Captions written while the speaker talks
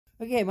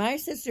Okay, my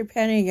sister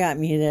Penny got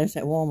me this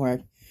at Walmart.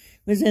 It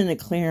was in the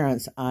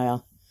clearance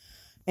aisle.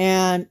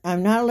 And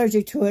I'm not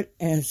allergic to it,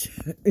 and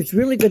it's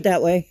really good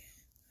that way.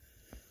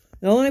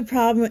 The only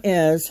problem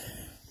is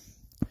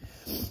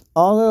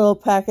all the little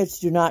packets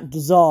do not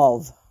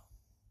dissolve.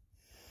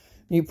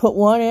 You put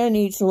one in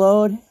each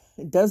load,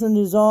 it doesn't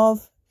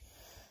dissolve.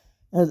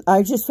 And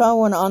I just found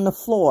one on the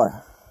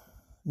floor,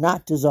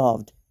 not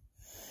dissolved.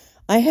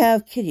 I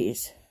have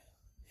kitties.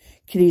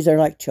 Kitties are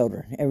like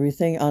children.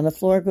 Everything on the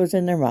floor goes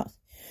in their mouth.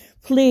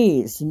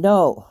 Please,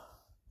 no.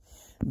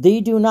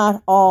 They do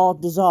not all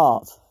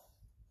dissolve.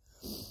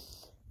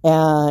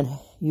 And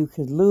you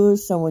could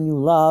lose someone you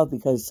love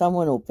because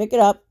someone will pick it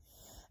up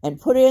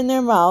and put it in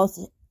their mouth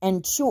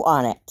and chew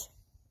on it.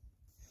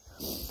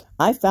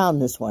 I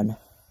found this one.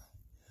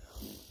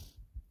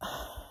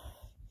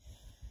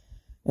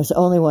 It's the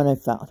only one I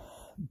found.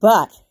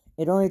 But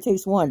it only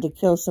takes one to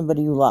kill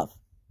somebody you love.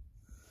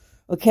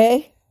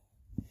 Okay?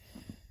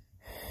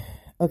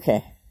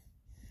 Okay.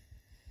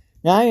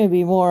 Now I'm going to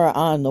be more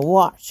on the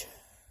watch.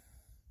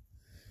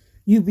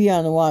 You be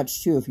on the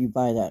watch too if you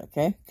buy that,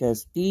 okay?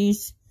 Because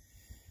these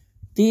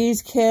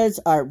kids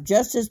are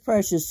just as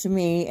precious to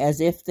me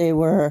as if they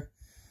were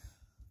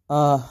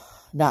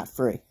not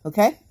free,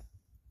 okay?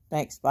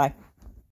 Thanks, bye.